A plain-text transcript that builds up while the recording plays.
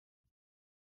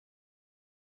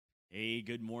Hey,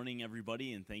 good morning,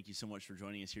 everybody, and thank you so much for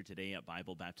joining us here today at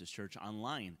Bible Baptist Church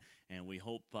Online. And we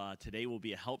hope today will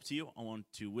be a help to you. I want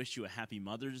to wish you a happy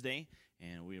Mother's Day,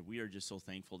 and we are just so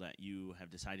thankful that you have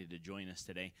decided to join us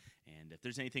today. And if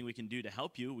there's anything we can do to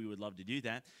help you, we would love to do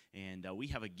that. And we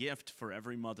have a gift for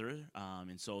every mother,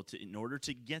 and so in order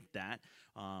to get that,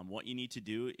 what you need to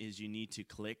do is you need to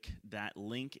click that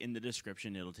link in the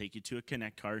description. It'll take you to a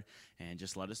Connect card, and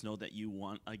just let us know that you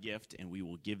want a gift, and we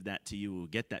will give that to you. We'll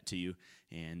get that to you,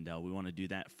 and we want to do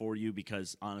that for you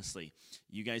because, honestly,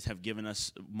 you guys have given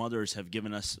us, mothers have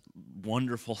given us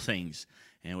wonderful things,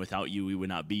 and without you, we would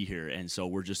not be here, and so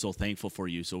we're just so thankful for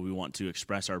you, so we want to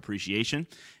express our appreciation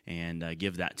and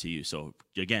give that to you. So,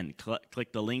 again,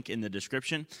 click the link in the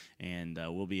description, and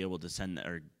we'll be able to send that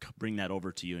or bring that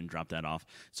over to you and drop that off.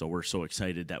 So we're so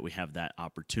excited that we have that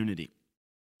opportunity.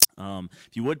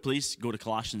 If you would, please go to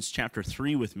Colossians chapter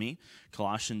 3 with me.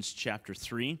 Colossians chapter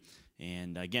 3.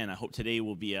 And again, I hope today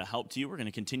will be a help to you. We're going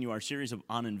to continue our series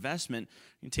on investment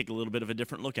and take a little bit of a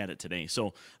different look at it today.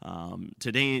 So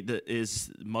today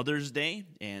is Mother's Day,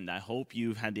 and I hope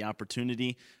you've had the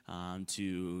opportunity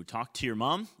to talk to your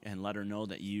mom and let her know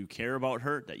that you care about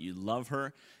her, that you love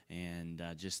her, and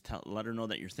just let her know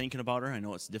that you're thinking about her. I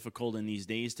know it's difficult in these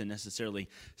days to necessarily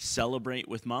celebrate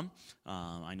with mom.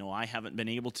 I know I haven't been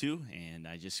able to, and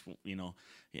I just,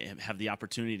 have the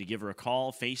opportunity to give her a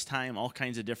call, FaceTime, all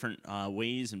kinds of different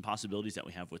ways and possibilities that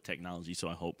we have with technology. So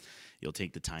I hope you'll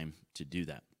take the time to do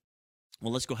that.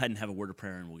 Well, let's go ahead and have a word of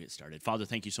prayer and we'll get started. Father,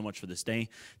 thank you so much for this day.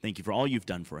 Thank you for all you've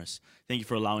done for us. Thank you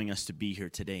for allowing us to be here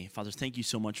today. Father, thank you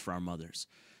so much for our mothers.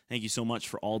 Thank you so much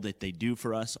for all that they do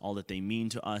for us, all that they mean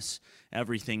to us,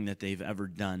 everything that they've ever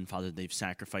done. Father, they've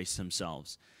sacrificed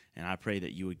themselves. And I pray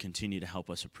that you would continue to help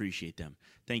us appreciate them.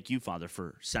 Thank you, Father,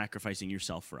 for sacrificing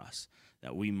yourself for us,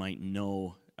 that we might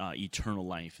know eternal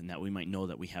life and that we might know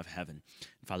that we have heaven.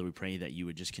 And Father, we pray that you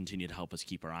would just continue to help us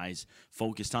keep our eyes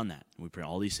focused on that. We pray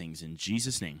all these things in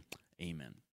Jesus' name.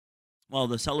 Amen. Well,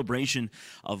 the celebration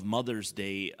of Mother's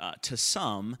Day to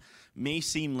some may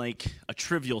seem like a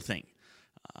trivial thing.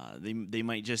 They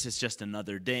might just, it's just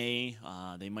another day.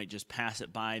 They might just pass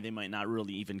it by. They might not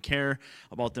really even care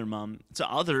about their mom. To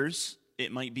others,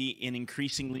 it might be an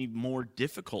increasingly more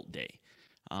difficult day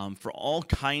for all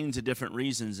kinds of different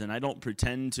reasons. And I don't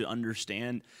pretend to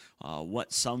understand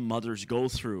what some mothers go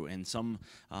through and some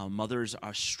mothers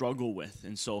struggle with.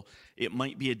 And so it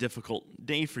might be a difficult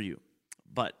day for you.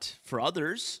 But for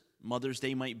others, Mother's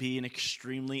Day might be an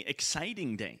extremely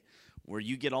exciting day, where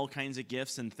you get all kinds of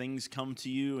gifts and things come to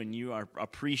you and you are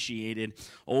appreciated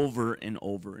over and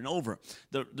over and over.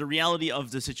 The reality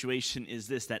of the situation is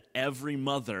this, that every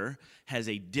mother has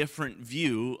a different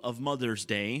view of Mother's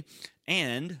Day,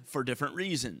 and for different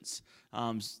reasons.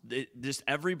 Just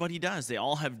everybody does. They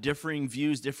all have differing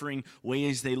views, differing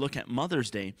ways they look at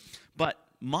Mother's Day. But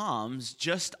moms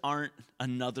just aren't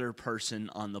another person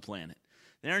on the planet.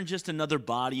 They aren't just another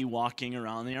body walking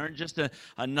around. They aren't just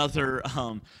another,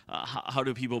 how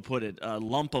do people put it, a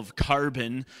lump of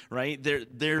carbon, right?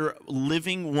 They're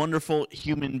living, wonderful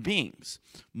human beings.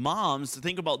 Moms,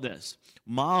 think about this.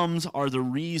 Moms are the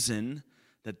reason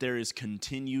that there is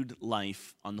continued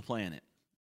life on the planet.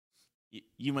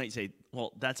 You might say,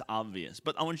 well, that's obvious,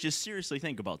 but I want you to seriously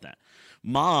think about that.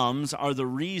 Moms are the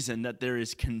reason that there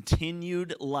is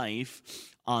continued life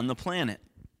on the planet.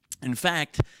 In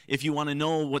fact, if you want to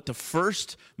know what the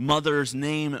first mother's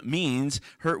name means,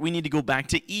 we need to go back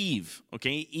to Eve,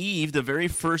 okay? Eve, the very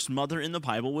first mother in the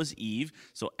Bible was Eve,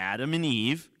 so Adam and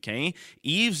Eve, okay?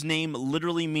 Eve's name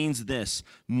literally means this,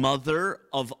 mother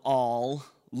of all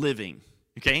living.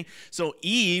 Okay, so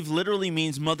Eve literally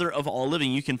means mother of all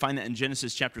living. You can find that in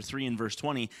Genesis chapter 3 and verse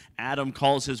 20. Adam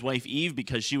calls his wife Eve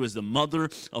because she was the mother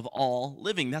of all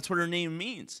living. That's what her name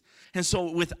means. And so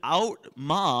without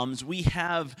moms, we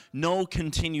have no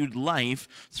continued life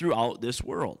throughout this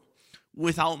world.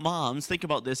 Without moms, think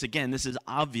about this again, this is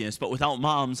obvious, but without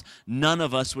moms, none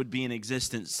of us would be in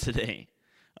existence today.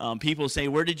 People say,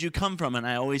 where did you come from? And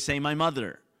I always say, my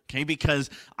mother. Okay, because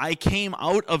I came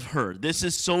out of her. This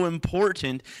is so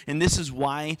important, and this is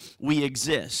why we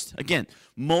exist. Again,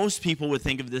 most people would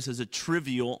think of this as a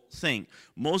trivial thing.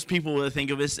 Most people would think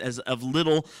of this as of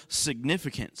little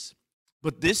significance.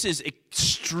 But this is an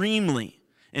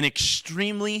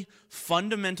extremely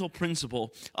fundamental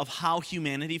principle of how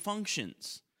humanity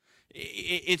functions.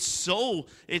 It's so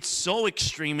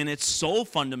extreme and it's so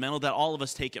fundamental that all of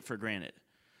us take it for granted.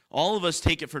 All of us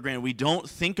take it for granted. We don't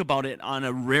think about it on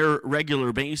a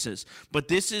regular basis. But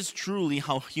this is truly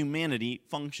how humanity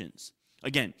functions.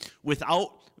 Again,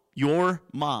 without your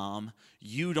mom,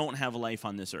 you don't have a life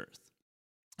on this earth.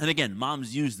 And again,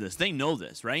 moms use this. They know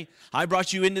this, right? I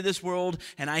brought you into this world,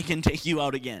 and I can take you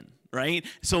out again, right?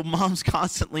 So moms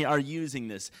constantly are using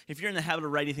this. If you're in the habit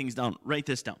of writing things down, write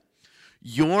this down.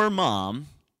 Your mom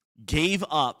gave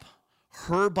up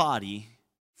her body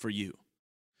for you.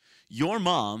 Your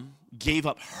mom gave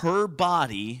up her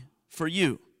body for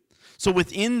you. So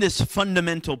within this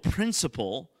fundamental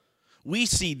principle, we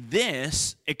see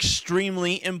this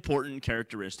extremely important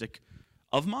characteristic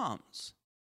of moms.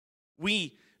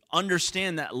 We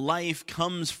understand that life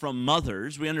comes from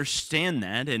mothers. We understand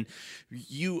that, and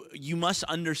you must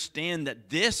understand that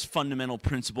this fundamental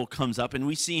principle comes up, and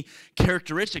we see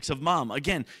characteristics of mom.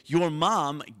 Again, your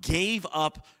mom gave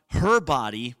up her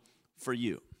body for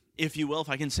you. If you will, if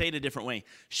I can say it a different way,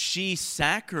 she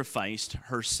sacrificed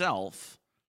herself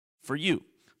for you.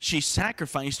 She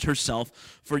sacrificed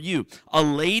herself for you. A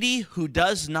lady who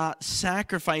does not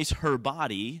sacrifice her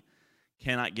body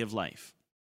cannot give life.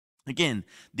 Again,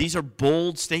 these are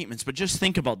bold statements, but just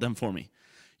think about them for me.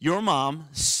 Your mom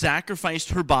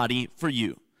sacrificed her body for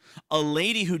you. A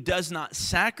lady who does not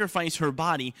sacrifice her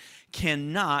body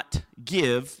cannot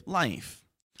give life.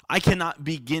 I cannot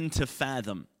begin to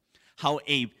fathom how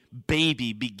a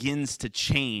baby begins to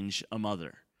change a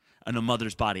mother and a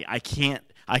mother's body. I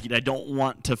don't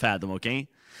want to fathom, okay?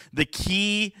 The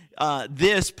key,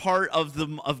 this part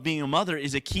of being a mother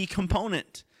is a key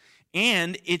component.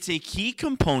 And it's a key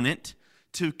component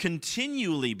to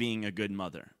continually being a good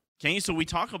mother. Okay, so we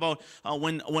talk about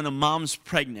when a mom's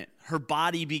pregnant, her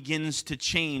body begins to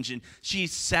change, and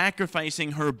she's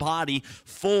sacrificing her body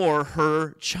for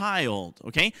her child.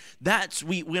 Okay,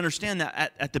 we understand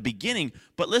that at the beginning.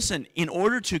 But listen, in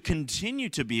order to continue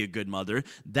to be a good mother,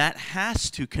 that has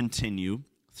to continue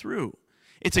through.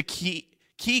 It's a key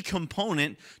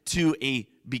component to a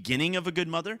beginning of a good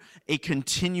mother, a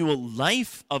continual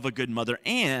life of a good mother,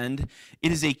 and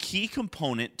it is a key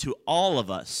component to all of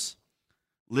us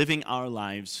living our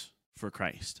lives for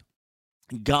Christ.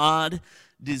 God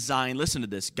designed, listen to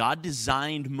this, God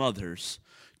designed mothers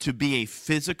to be a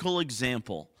physical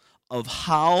example of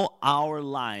how our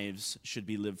lives should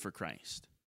be lived for Christ.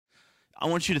 I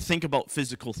want you to think about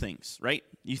physical things, right?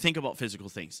 You think about physical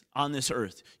things on this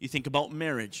earth. You think about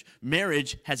marriage.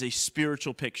 Marriage has a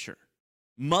spiritual picture.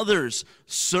 Mothers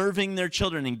serving their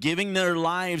children and giving their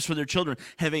lives for their children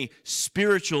have a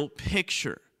spiritual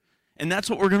picture. And that's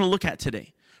what we're going to look at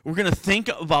today. We're going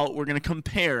to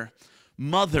compare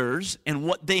mothers and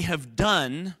what they have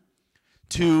done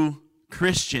to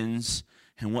Christians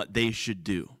and what they should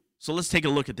do. So let's take a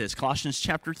look at this. Colossians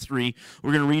chapter 3,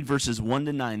 we're going to read verses 1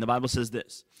 to 9. The Bible says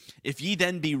this: "If ye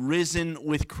then be risen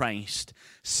with Christ,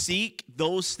 seek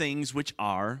those things which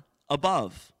are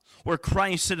above, where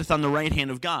Christ sitteth on the right hand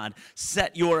of God.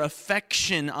 Set your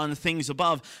affection on things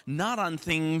above, not on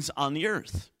things on the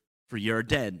earth. For ye are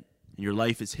dead, and your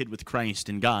life is hid with Christ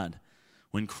in God.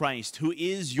 When Christ, who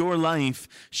is your life,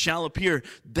 shall appear,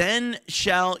 then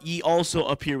shall ye also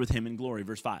appear with him in glory."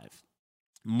 Verse 5.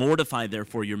 "Mortify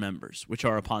therefore your members, which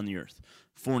are upon the earth,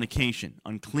 fornication,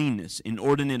 uncleanness,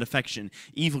 inordinate affection,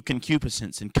 evil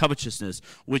concupiscence, and covetousness,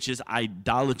 which is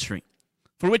idolatry.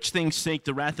 For which things' sake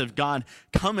the wrath of God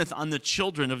cometh on the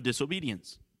children of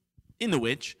disobedience, in the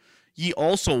which ye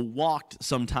also walked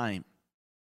sometime,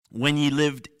 when ye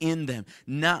lived in them.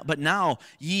 But now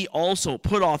ye also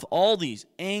put off all these: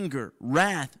 anger,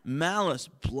 wrath, malice,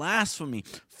 blasphemy,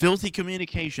 filthy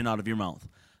communication out of your mouth.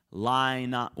 Lie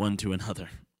not one to another,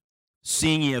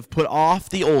 seeing ye have put off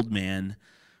the old man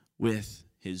with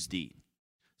his deed."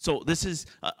 So this is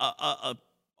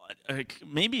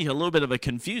maybe a little bit of a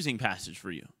confusing passage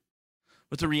for you.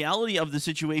 But the reality of the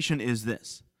situation is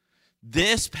this.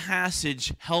 This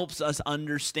passage helps us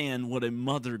understand what a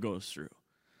mother goes through.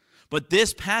 But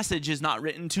this passage is not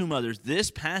written to mothers. This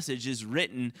passage is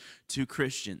written to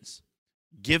Christians,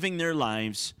 giving their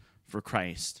lives for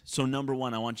Christ. So number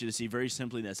one, I want you to see very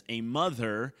simply this: a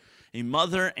mother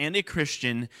and a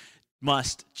Christian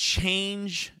must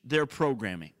change their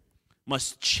programming.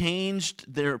 Must change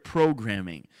their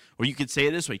programming. Or you could say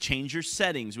it this way: change your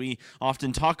settings. We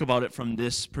often talk about it from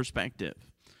this perspective.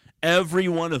 Every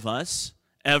one of us,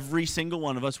 every single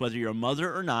one of us, whether you're a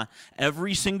mother or not,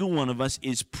 every single one of us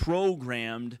is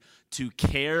programmed to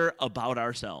care about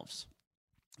ourselves.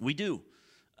 We do.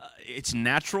 It's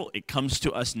natural. It comes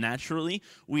to us naturally.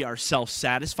 We are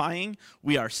self-satisfying.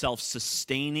 We are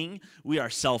self-sustaining. We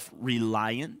are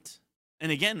self-reliant.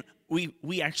 And again,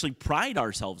 we actually pride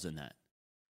ourselves in that.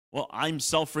 Well, I'm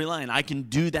self-reliant. I can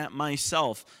do that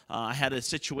myself. I had a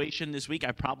situation this week.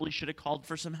 I probably should have called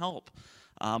for some help.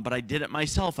 but I did it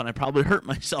myself, and I probably hurt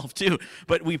myself too.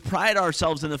 But we pride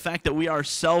ourselves in the fact that we are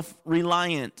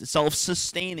self-reliant,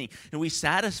 self-sustaining, and we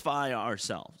satisfy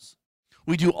ourselves.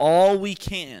 We do all we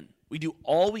can. We do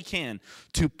all we can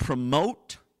to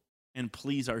promote and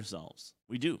please ourselves.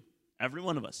 We do. Every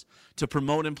one of us, to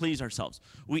promote and please ourselves.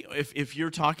 If you're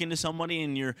talking to somebody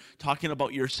and you're talking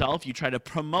about yourself, you try to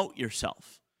promote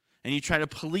yourself. And you try to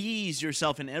please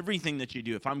yourself in everything that you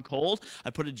do. If I'm cold, I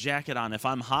put a jacket on. If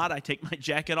I'm hot, I take my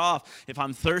jacket off. If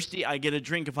I'm thirsty, I get a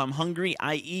drink. If I'm hungry,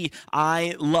 I eat.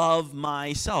 I love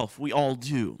myself. We all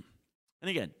do. And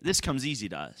again, this comes easy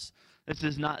to us. This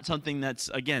is not something that's,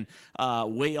 again,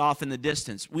 way off in the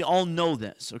distance. We all know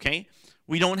this, okay?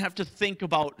 We don't have to think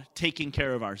about taking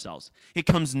care of ourselves. It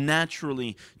comes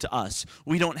naturally to us.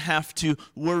 We don't have to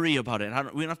worry about it.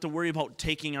 We don't have to worry about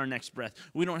taking our next breath.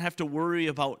 We don't have to worry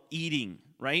about eating,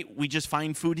 right? We just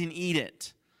find food and eat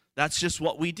it. That's just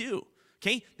what we do,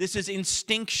 okay? This is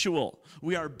instinctual.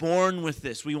 We are born with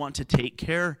this. We want to take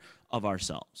care of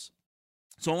ourselves.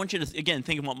 So I want you to, again,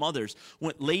 think about mothers.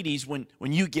 Ladies, when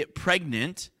you get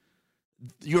pregnant,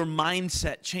 your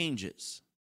mindset changes.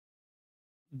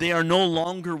 They are no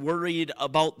longer worried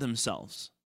about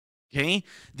themselves, okay?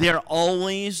 They're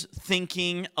always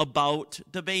thinking about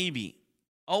the baby,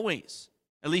 always.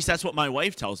 At least that's what my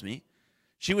wife tells me.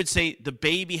 She would say, the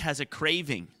baby has a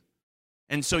craving,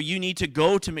 and so you need to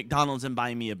go to McDonald's and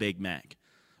buy me a Big Mac.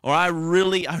 Or I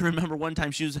remember one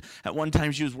time she was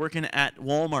working at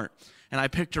Walmart, and I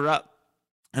picked her up,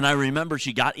 and I remember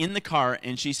she got in the car,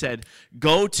 and she said,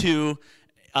 go to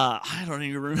I don't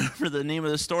even remember the name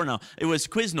of the store now. It was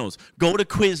Quiznos. Go to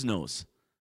Quiznos.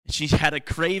 She had a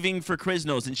craving for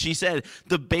Quiznos, and she said,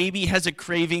 the baby has a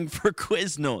craving for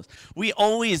Quiznos. We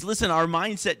always, listen, our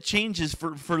mindset changes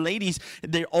for ladies.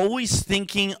 They're always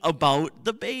thinking about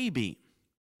the baby.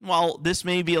 While this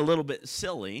may be a little bit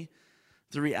silly,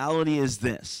 the reality is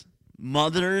this. A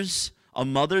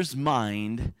mother's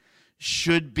mind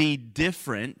should be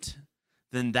different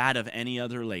than that of any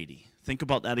other lady. Think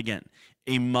about that again.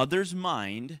 A mother's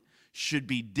mind should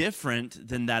be different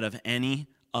than that of any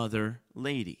other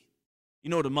lady. You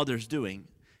know what a mother's doing?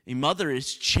 A mother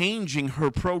is changing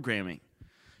her programming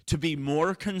to be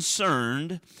more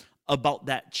concerned about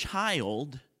that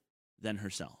child than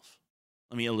herself.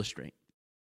 Let me illustrate.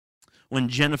 When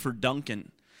Jennifer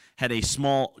Duncan had a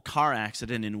small car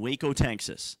accident in Waco,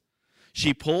 Texas,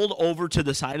 she pulled over to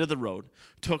the side of the road,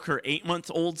 took her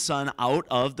 8-month-old son out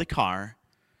of the car,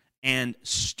 and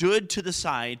stood to the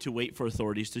side to wait for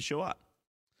authorities to show up.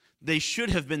 They should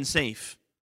have been safe.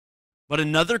 But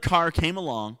another car came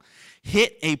along,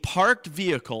 hit a parked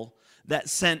vehicle that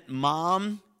sent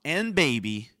mom and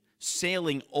baby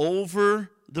sailing over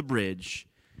the bridge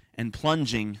and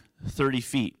plunging 30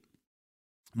 feet.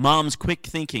 Mom's quick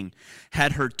thinking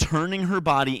had her turning her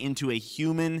body into a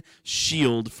human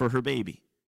shield for her baby.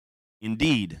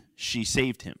 Indeed, she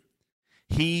saved him.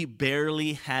 He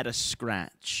barely had a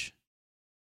scratch.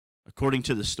 According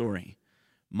to the story,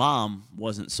 Mom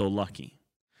wasn't so lucky.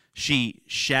 She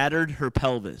shattered her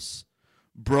pelvis,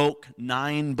 broke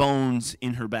 9 bones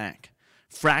in her back,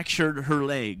 fractured her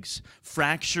legs,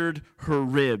 fractured her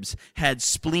ribs, had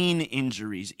spleen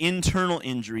injuries, internal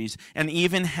injuries, and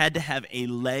even had to have a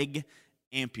leg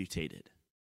amputated.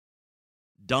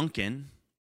 Duncan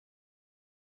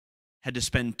had to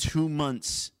spend 2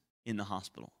 months in the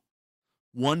hospital,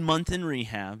 1 month in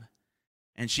rehab,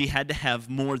 and she had to have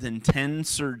more than 10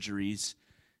 surgeries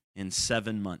in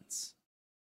 7 months.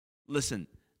 Listen,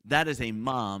 that is a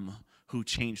mom who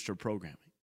changed her programming.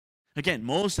 Again,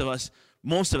 most of us,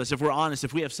 if we're honest,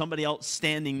 if we have somebody else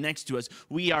standing next to us,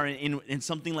 we are in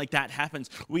something like that happens,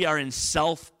 we are in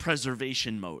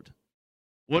self-preservation mode.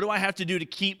 What do I have to do to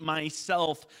keep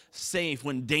myself safe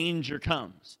when danger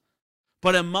comes?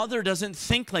 But a mother doesn't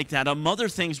think like that. A mother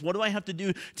thinks, what do I have to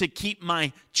do to keep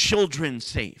my children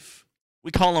safe?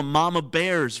 We call them mama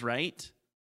bears, right?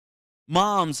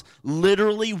 Moms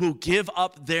literally will give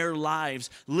up their lives,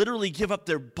 literally give up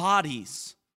their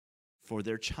bodies for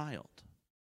their child.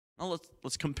 Now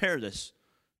let's compare this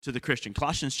to the Christian.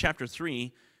 Colossians chapter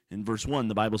 3 in verse 1,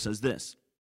 the Bible says this: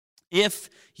 if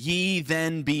ye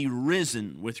then be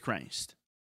risen with Christ,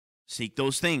 seek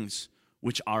those things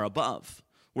which are above,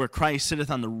 where Christ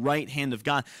sitteth on the right hand of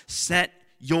God. Set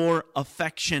your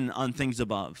affection on things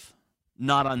above,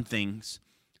 not on things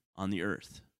on the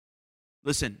earth.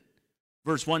 Listen,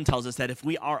 verse 1 tells us that if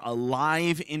we are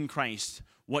alive in Christ,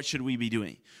 what should we be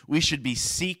doing? We should be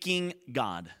seeking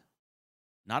God,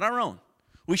 not our own.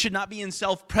 We should not be in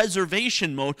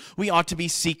self-preservation mode. We ought to be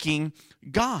seeking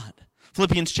God.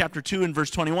 Philippians chapter 2 and verse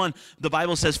 21, the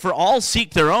Bible says, for all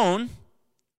seek their own,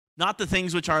 not the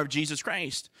things which are of Jesus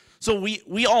Christ. So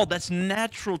we all, that's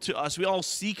natural to us. We all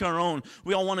seek our own.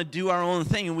 We all want to do our own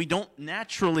thing, and we don't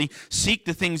naturally seek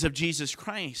the things of Jesus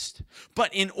Christ.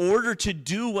 But in order to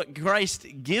do what Christ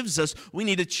gives us, we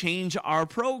need to change our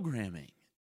programming.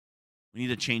 We need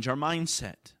to change our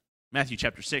mindset. Matthew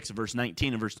chapter 6, verse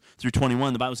 19 and verse through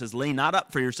 21, the Bible says, "Lay not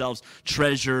up for yourselves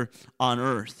treasure on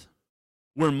earth,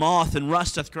 where moth and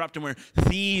rust doth corrupt, and where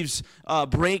thieves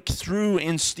break through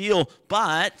and steal,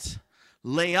 but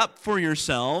lay up for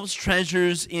yourselves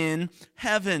treasures in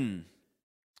heaven,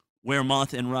 where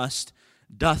moth and rust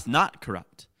doth not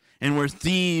corrupt, and where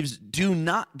thieves do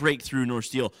not break through nor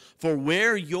steal. For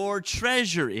where your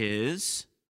treasure is,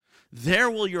 there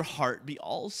will your heart be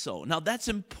also." Now that's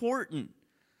important.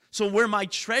 So where my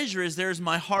treasure is, there's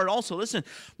my heart also. Listen,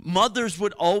 mothers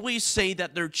would always say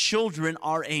that their children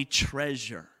are a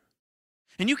treasure.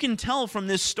 And you can tell from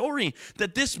this story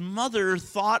that this mother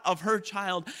thought of her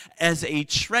child as a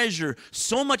treasure,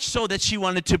 so much so that she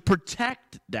wanted to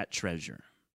protect that treasure.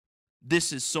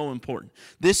 This is so important.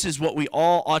 This is what we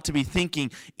all ought to be thinking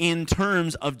in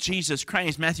terms of Jesus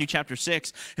Christ. Matthew chapter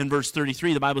 6 and verse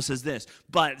 33, the Bible says this,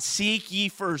 "But seek ye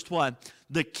first," what?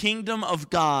 "The kingdom of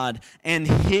God and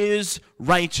his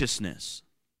righteousness,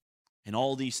 and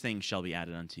all these things shall be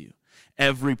added unto you."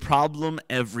 Every problem,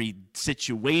 every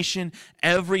situation,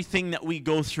 everything that we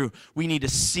go through, we need to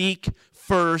seek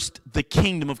first the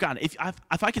kingdom of God. If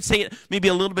I could say it maybe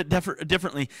a little bit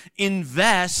differently,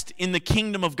 invest in the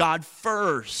kingdom of God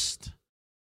first,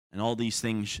 and all these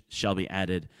things shall be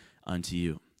added unto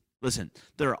you. Listen,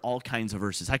 there are all kinds of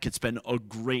verses. I could spend a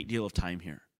great deal of time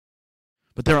here.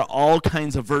 But there are all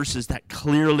kinds of verses that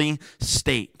clearly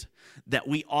state that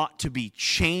we ought to be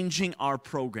changing our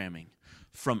programming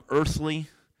from earthly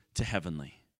to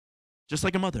heavenly. Just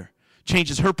like a mother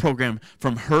changes her program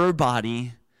from her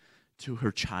body to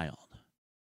her child.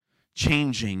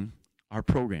 Changing our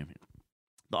programming.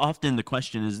 Often the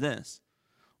question is this: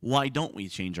 why don't we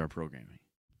change our programming?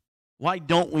 Why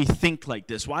don't we think like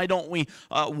this? Why don't we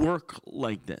work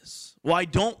like this? Why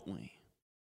don't we?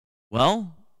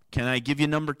 Well, can I give you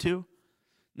number two?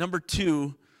 Number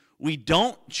two, we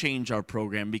don't change our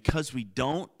program because we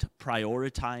don't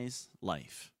prioritize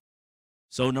life.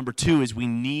 So number two is we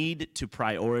need to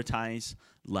prioritize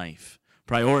life.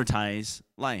 Prioritize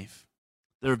life.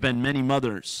 There have been many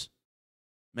mothers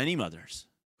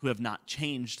who have not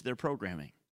changed their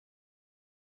programming.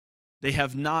 They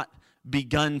have not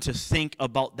begun to think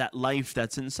about that life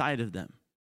that's inside of them.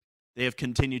 They have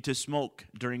continued to smoke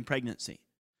during pregnancy.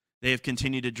 They have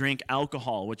continued to drink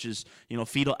alcohol, which is,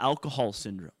 fetal alcohol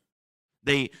syndrome.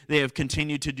 They have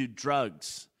continued to do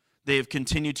drugs. They have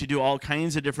continued to do all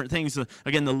kinds of different things.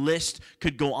 Again, the list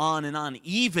could go on and on.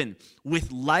 Even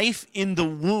with life in the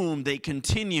womb, they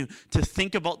continue to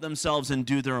think about themselves and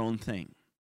do their own thing.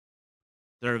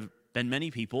 There have been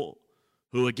many people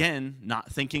who, again,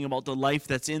 not thinking about the life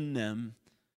that's in them,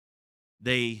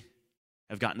 they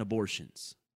have gotten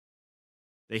abortions.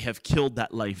 They have killed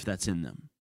that life that's in them.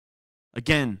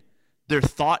 Again, their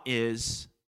thought is,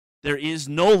 there is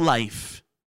no life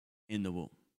in the womb.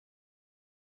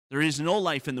 There is no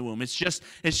life in the womb. It's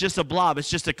just a blob. It's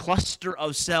just a cluster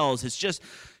of cells. It's just,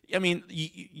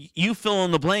 you fill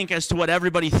in the blank as to what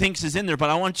everybody thinks is in there, but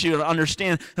I want you to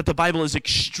understand that the Bible is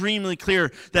extremely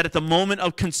clear that at the moment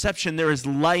of conception, there is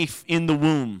life in the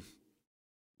womb.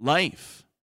 Life.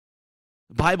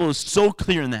 The Bible is so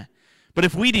clear in that. But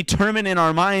if we determine in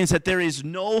our minds that there is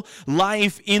no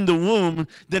life in the womb,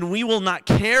 then we will not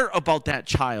care about that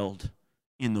child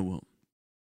in the womb.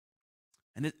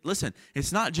 And listen,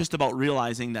 it's not just about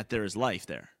realizing that there is life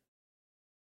there.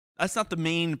 That's not the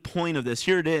main point of this.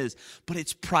 Here it is. But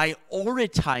it's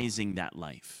prioritizing that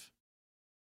life.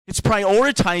 It's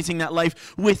prioritizing that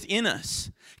life within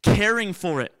us, caring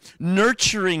for it,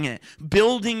 nurturing it,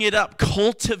 building it up,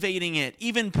 cultivating it,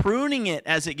 even pruning it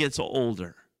as it gets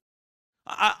older.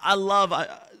 I love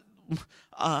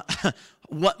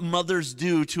what mothers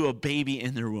do to a baby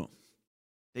in their womb.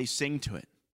 They sing to it.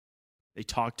 They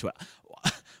talk to it.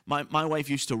 My wife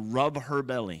used to rub her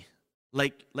belly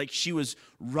like she was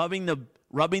rubbing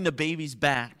the baby's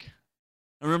back.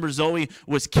 I remember Zoe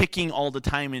was kicking all the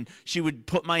time, and she would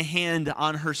put my hand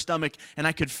on her stomach, and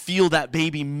I could feel that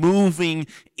baby moving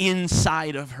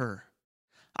inside of her.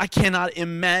 I cannot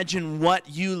imagine what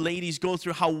you ladies go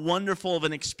through, how wonderful of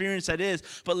an experience that is.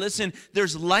 But listen,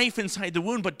 there's life inside the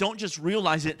womb, but don't just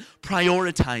realize it,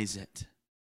 prioritize it.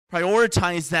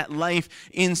 Prioritize that life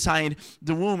inside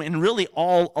the womb and really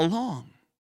all along.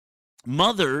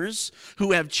 Mothers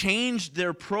who have changed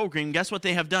their program, guess what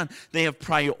they have done? They have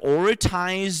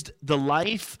prioritized the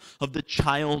life of the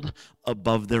child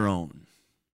above their own.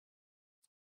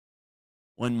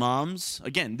 When moms,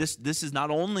 again, this is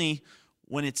not only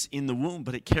when it's in the womb,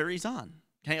 but it carries on.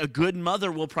 Okay? A good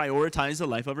mother will prioritize the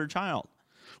life of her child.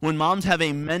 When moms have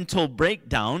a mental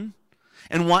breakdown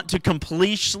and want to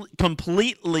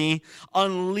completely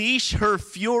unleash her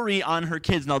fury on her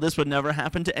kids. Now, this would never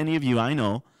happen to any of you, I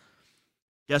know.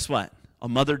 Guess what? A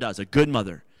mother does, a good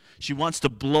mother. She wants to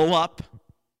blow up.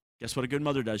 Guess what a good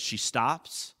mother does? She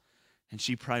stops and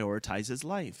she prioritizes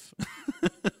life.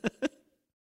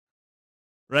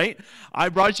 Right? I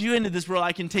brought you into this world.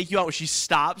 I can take you out. She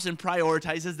stops and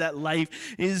prioritizes that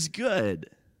life is good.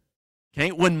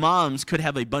 Okay? When moms could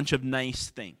have a bunch of nice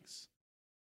things.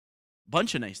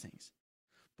 Bunch of nice things.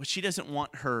 But she doesn't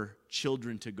want her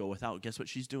children to go without. Guess what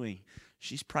she's doing?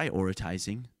 She's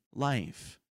prioritizing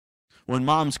life. When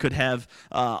moms could have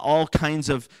all kinds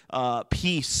of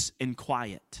peace and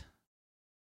quiet.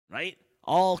 Right?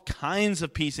 All kinds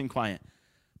of peace and quiet.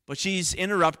 But she's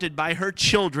interrupted by her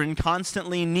children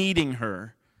constantly needing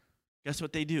her. Guess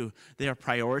what they do? They are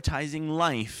prioritizing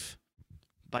life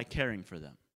by caring for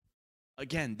them.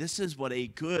 Again, this is what a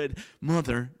good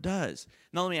mother does.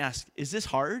 Now let me ask, is this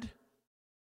hard?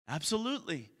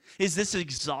 Absolutely. Is this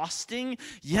exhausting?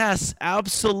 Yes,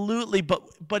 absolutely.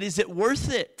 But is it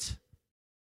worth it?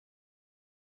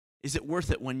 Is it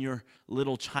worth it when your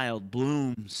little child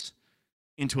blooms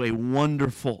into a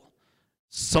wonderful,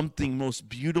 something most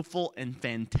beautiful and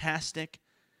fantastic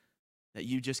that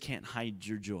you just can't hide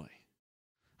your joy?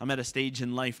 I'm at a stage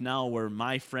in life now where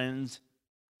my friends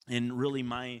and really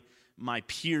my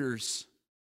peers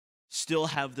still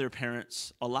have their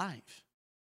parents alive.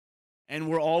 And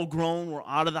we're all grown, we're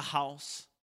out of the house.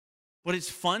 But it's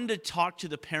fun to talk to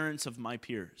the parents of my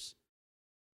peers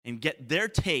and get their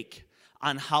take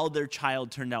on how their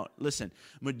child turned out. Listen,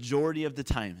 majority of the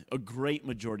time, a great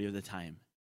majority of the time,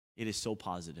 it is so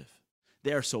positive.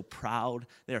 They are so proud.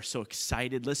 They are so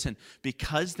excited. Listen,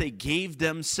 because they gave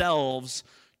themselves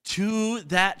to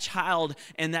that child,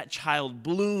 and that child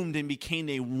bloomed and became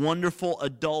a wonderful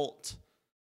adult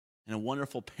and a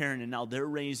wonderful parent, and now they're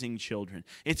raising children.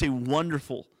 It's a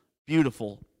wonderful,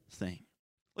 beautiful thing.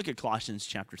 Look at Colossians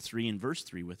chapter 3 and verse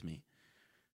 3 with me.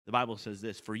 The Bible says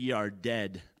this, "For ye are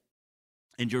dead,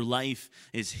 and your life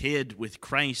is hid with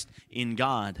Christ in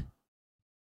God.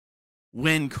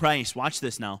 When Christ," watch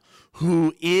this now,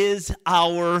 "who is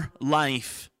our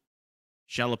life,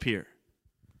 shall appear,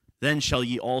 then shall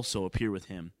ye also appear with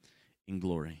him in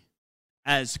glory."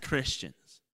 As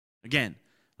Christians, again,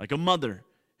 like a mother,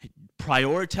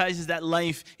 prioritizes that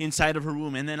life inside of her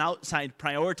womb, and then outside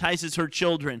prioritizes her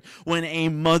children. When a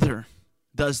mother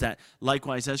does that,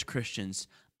 likewise as Christians,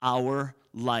 our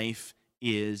life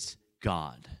is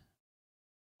God.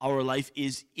 Our life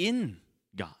is in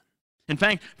God. In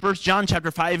fact, 1 John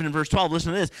chapter 5 and verse 12,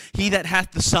 listen to this. "He that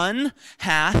hath the Son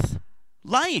hath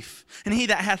life, and he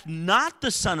that hath not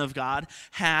the Son of God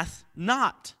hath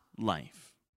not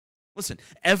life." Listen,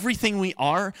 everything we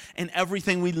are and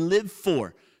everything we live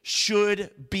for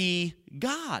should be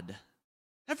God.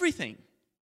 Everything.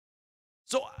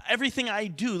 So everything I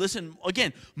do, listen,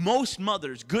 again, most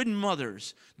mothers, good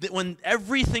mothers, that when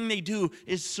everything they do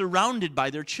is surrounded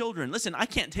by their children. Listen, I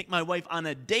can't take my wife on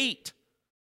a date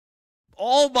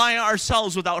all by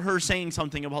ourselves without her saying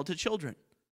something about the children.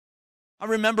 I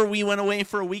remember we went away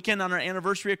for a weekend on our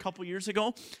anniversary a couple years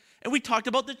ago, and we talked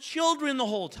about the children the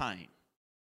whole time.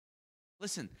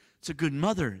 Listen, it's a good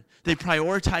mother. They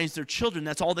prioritize their children.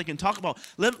 That's all they can talk about.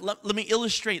 Let me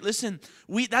illustrate. Listen,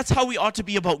 that's how we ought to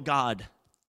be about God.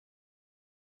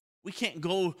 We can't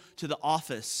go to the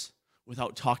office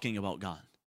without talking about God.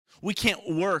 We can't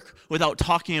work without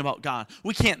talking about God.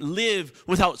 We can't live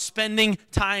without spending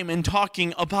time and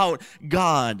talking about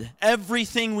God.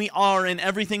 Everything we are and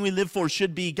everything we live for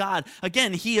should be God.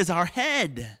 Again, He is our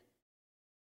head.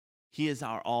 He is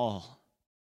our all.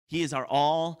 He is our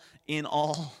all in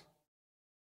all.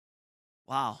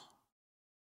 Wow.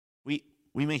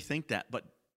 We may think that, but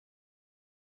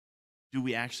do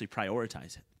we actually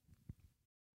prioritize it?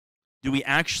 Do we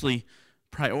actually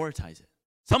prioritize it?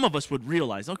 Some of us would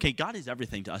realize, okay, God is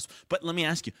everything to us. But let me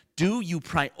ask you, do you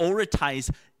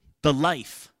prioritize the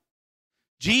life?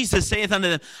 Jesus saith unto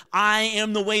them, "I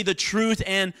am the way, the truth,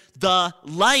 and the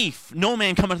life. No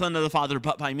man cometh unto the Father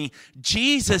but by me."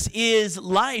 Jesus is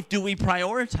life. Do we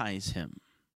prioritize Him?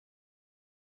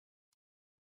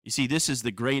 You see, this is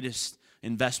the greatest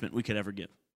investment we could ever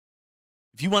give.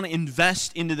 If you want to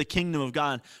invest into the kingdom of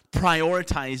God,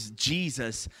 prioritize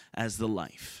Jesus as the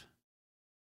life.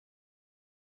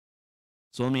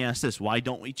 So let me ask this. Why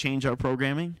don't we change our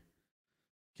programming?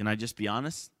 Can I just be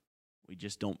honest? We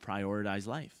just don't prioritize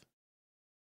life.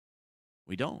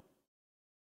 We don't.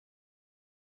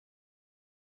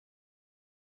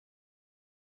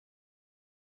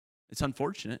 It's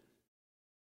unfortunate.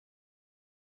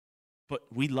 But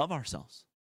we love ourselves.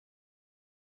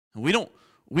 And we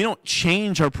don't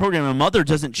change our program. A mother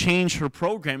doesn't change her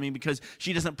programming because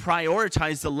she doesn't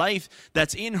prioritize the life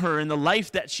that's in her and the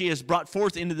life that she has brought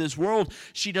forth into this world.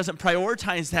 She doesn't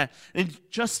prioritize that. And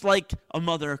just like a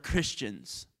mother of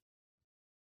Christians,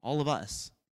 all of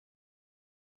us,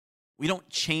 we don't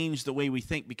change the way we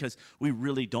think because we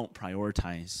really don't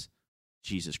prioritize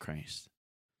Jesus Christ.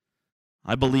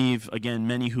 I believe, again,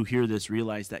 many who hear this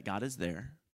realize that God is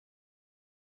there.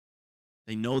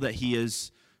 They know that he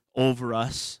is over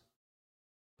us.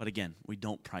 But again, we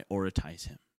don't prioritize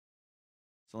him.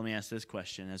 So let me ask this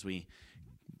question as we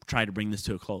try to bring this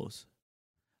to a close.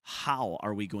 How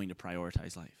are we going to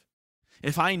prioritize life?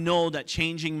 If I know that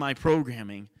changing my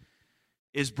programming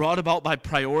is brought about by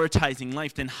prioritizing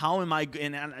life, then how am I,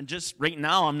 and just right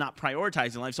now I'm not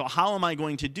prioritizing life, so how am I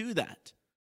going to do that?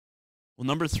 Well,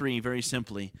 number 3, very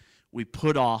simply, we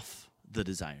put off the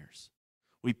desires.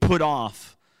 We put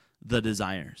off the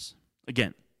desires.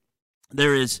 Again,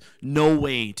 there is no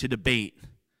way to debate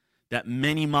that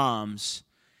many moms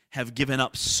have given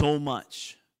up so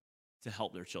much to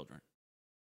help their children.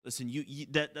 Listen,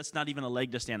 that's not even a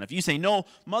leg to stand on. If you say, no,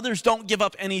 mothers don't give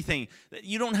up anything,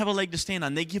 you don't have a leg to stand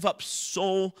on. They give up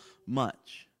so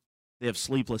much. They have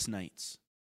sleepless nights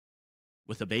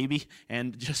with a baby,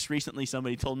 and just recently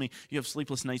somebody told me you have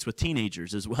sleepless nights with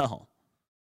teenagers as well.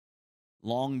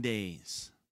 Long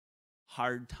days,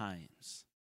 hard times.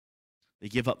 They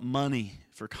give up money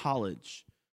for college.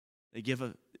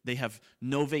 They have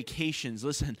no vacations.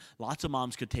 Listen, lots of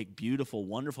moms could take beautiful,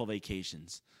 wonderful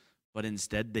vacations, but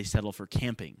instead they settle for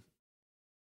camping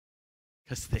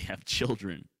because they have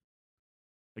children.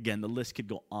 Again, the list could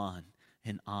go on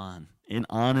and on and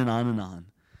on and on and on.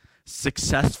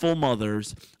 Successful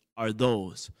mothers are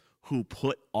those who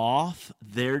put off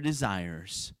their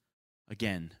desires,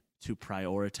 again, to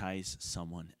prioritize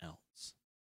someone else.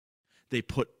 They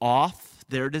put off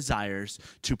their desires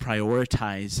to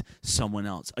prioritize someone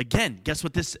else. Again, guess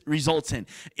what this results in?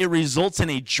 It results in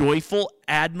a joyful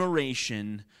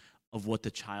admiration of what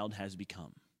the child has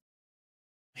become.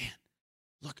 Man,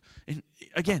 look, and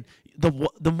again,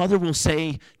 the mother will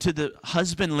say to the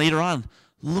husband later on,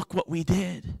 look what we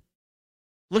did.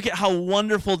 Look at how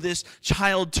wonderful this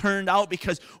child turned out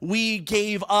because we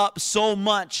gave up so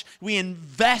much. We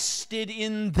invested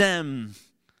in them.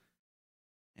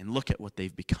 And look at what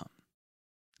they've become.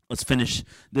 Let's finish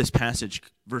this passage,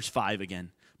 verse 5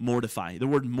 again. Mortify. The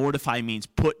word mortify means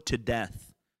put to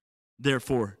death.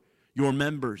 Therefore, your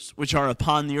members, which are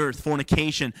upon the earth,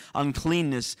 fornication,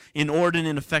 uncleanness,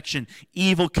 inordinate affection,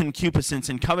 evil concupiscence,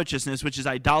 and covetousness, which is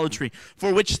idolatry,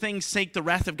 for which things' sake the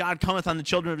wrath of God cometh on the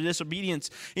children of disobedience,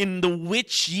 in the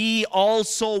which ye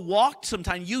also walked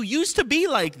sometime. You used to be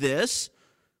like this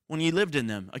when ye lived in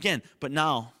them. Again, but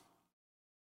now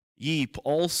ye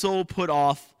also put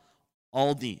off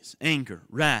all these: anger,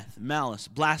 wrath, malice,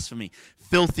 blasphemy,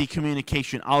 filthy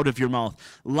communication out of your mouth.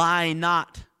 Lie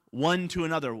not one to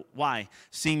another. Why?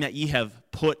 Seeing that ye have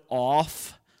put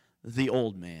off the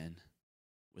old man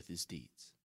with his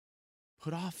deeds.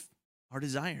 Put off our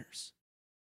desires.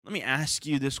 Let me ask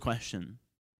you this question.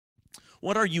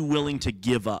 What are you willing to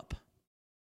give up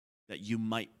that you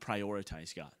might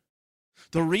prioritize God?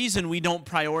 The reason we don't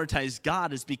prioritize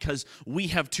God is because we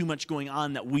have too much going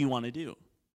on that we want to do.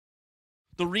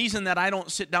 The reason that I don't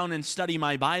sit down and study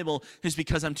my Bible is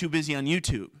because I'm too busy on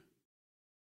YouTube.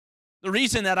 The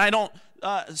reason that I don't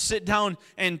sit down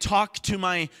and talk to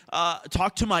my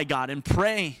God and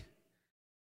pray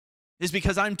is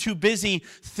because I'm too busy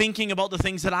thinking about the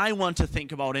things that I want to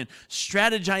think about and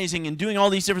strategizing and doing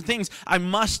all these different things. I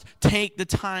must take the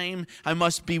time. I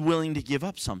must be willing to give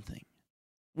up something.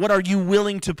 What are you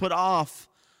willing to put off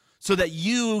so that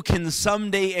you can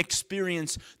someday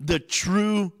experience the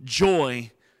true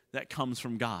joy that comes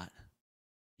from God?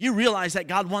 You realize that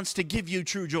God wants to give you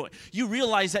true joy. You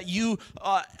realize that you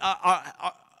have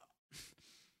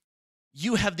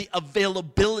the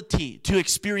availability to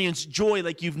experience joy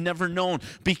like you've never known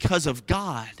because of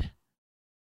God.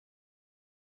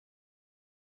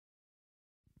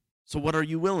 So what are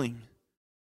you willing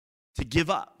to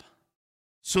give up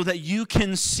so that you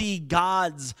can see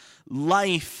God's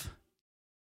life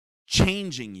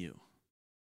changing you?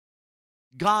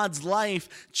 God's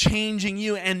life changing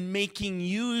you and making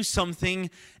you something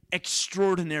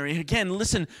extraordinary. Again,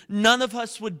 listen, none of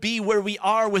us would be where we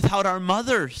are without our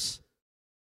mothers.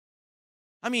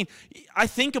 I mean, I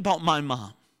think about my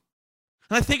mom.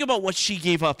 And I think about what she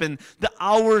gave up and the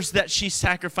hours that she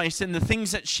sacrificed and the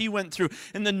things that she went through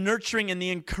and the nurturing and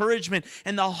the encouragement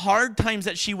and the hard times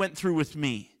that she went through with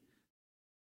me.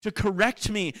 to correct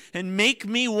me and make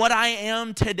me what I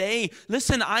am today.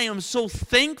 Listen, I am so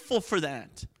thankful for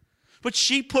that. But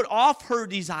she put off her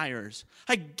desires.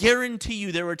 I guarantee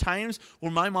you there were times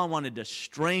where my mom wanted to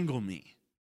strangle me.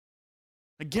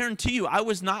 I guarantee you I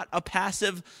was not a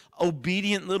passive,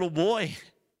 obedient little boy.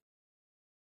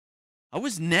 I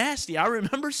was nasty. I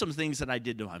remember some things that I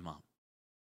did to my mom.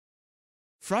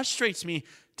 Frustrates me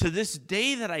to this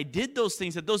day that I did those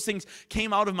things, that those things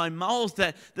came out of my mouth,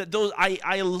 that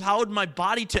I allowed my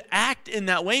body to act in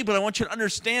that way. But I want you to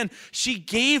understand, she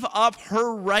gave up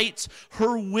her rights,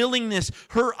 her willingness,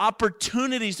 her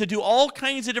opportunities to do all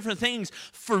kinds of different things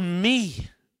for me.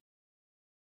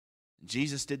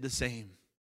 Jesus did the same.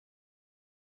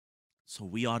 So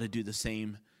we ought to do the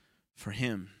same for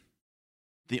him.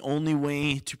 The only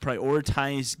way to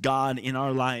prioritize God in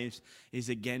our lives is,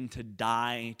 again, to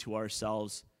die to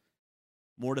ourselves.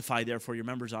 Mortify, therefore, your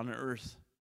members on earth.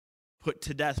 Put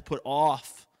to death, put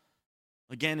off.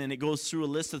 Again, and it goes through a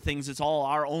list of things. It's all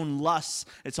our own lusts.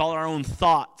 It's all our own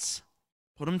thoughts.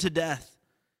 Put them to death.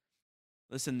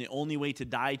 Listen, the only way to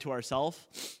die to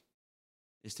ourselves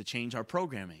is to change our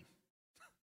programming.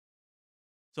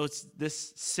 So it's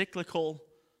this cyclical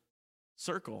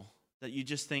circle that you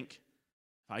just think,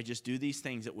 if I just do these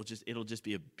things, it'll just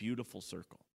be a beautiful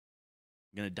circle.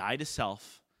 I'm going to die to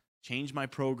self, change my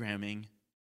programming,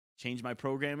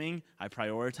 I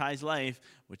prioritize life,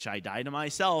 which I die to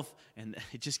myself, and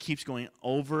it just keeps going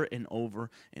over and over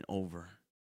and over.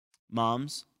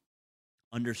 Moms,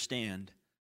 understand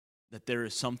that there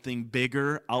is something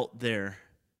bigger out there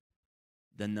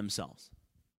than themselves.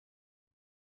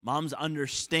 Moms,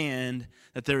 understand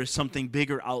that there is something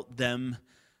bigger out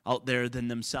there than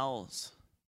themselves.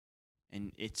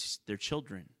 And it's their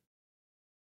children.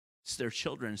 It's their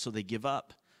children, so they give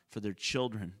up for their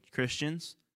children.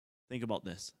 Christians, think about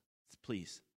this,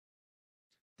 please.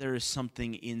 There is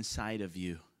something inside of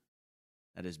you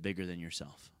that is bigger than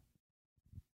yourself.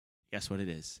 Guess what it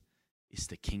is? It's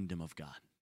the kingdom of God.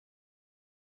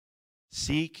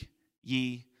 Seek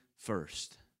ye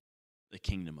first the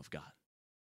kingdom of God,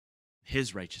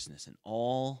 his righteousness, and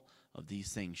all of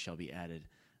these things shall be added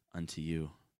unto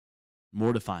you.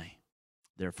 Mortify,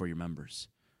 therefore, your members.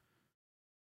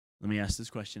 Let me ask this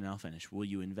question and I'll finish. Will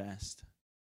you invest?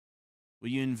 Will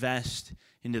you invest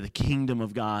into the kingdom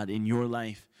of God in your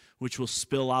life, which will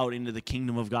spill out into the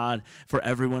kingdom of God for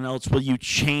everyone else? Will you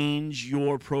change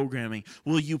your programming?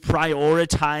 Will you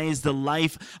prioritize the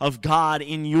life of God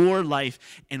in your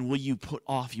life? And will you put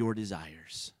off your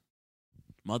desires?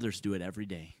 Mothers do it every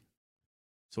day.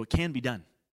 So it can be done.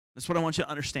 That's what I want you to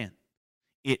understand.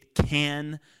 It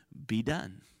can be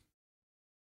done.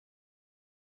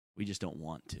 We just don't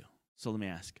want to. So let me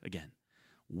ask again.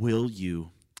 Will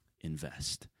you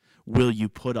invest? Will you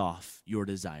put off your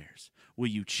desires? Will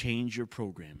you change your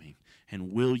programming?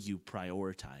 And will you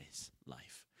prioritize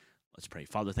life? Let's pray.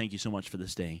 Father, thank you so much for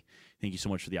this day. Thank you so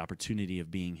much for the opportunity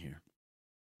of being here.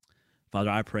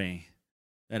 Father, I pray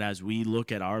that as we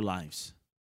look at our lives,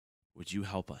 would you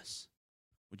help us?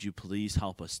 Would you please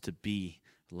help us to be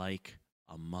like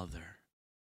a mother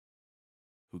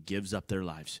who gives up their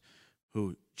lives,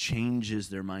 who changes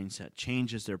their mindset,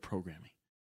 changes their programming,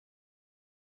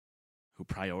 who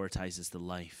prioritizes the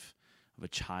life of a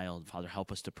child. Father,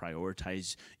 help us to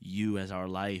prioritize you as our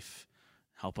life.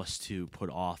 Help us to put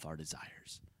off our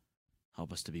desires.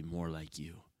 Help us to be more like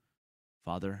you.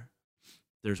 Father,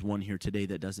 there's one here today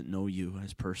that doesn't know you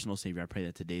as personal Savior. I pray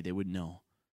that today they would know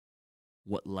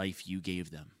what life you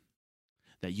gave them,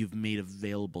 that you've made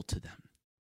available to them.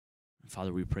 And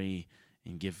Father, we pray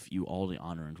and give you all the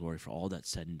honor and glory for all that's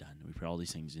said and done. We pray all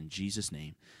these things in Jesus'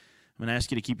 name. I'm going to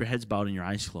ask you to keep your heads bowed and your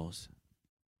eyes closed.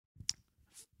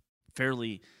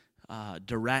 Fairly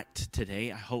direct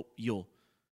today. I hope you'll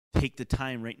take the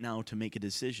time right now to make a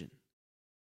decision.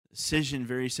 Decision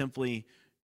very simply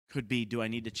could be, do I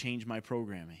need to change my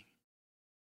programming?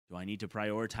 Do I need to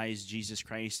prioritize Jesus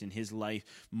Christ and his life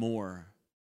more?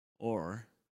 Or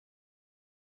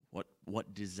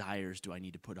what desires do I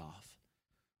need to put off?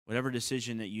 Whatever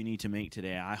decision that you need to make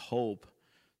today, I hope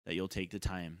that you'll take the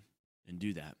time and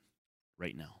do that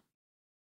right now.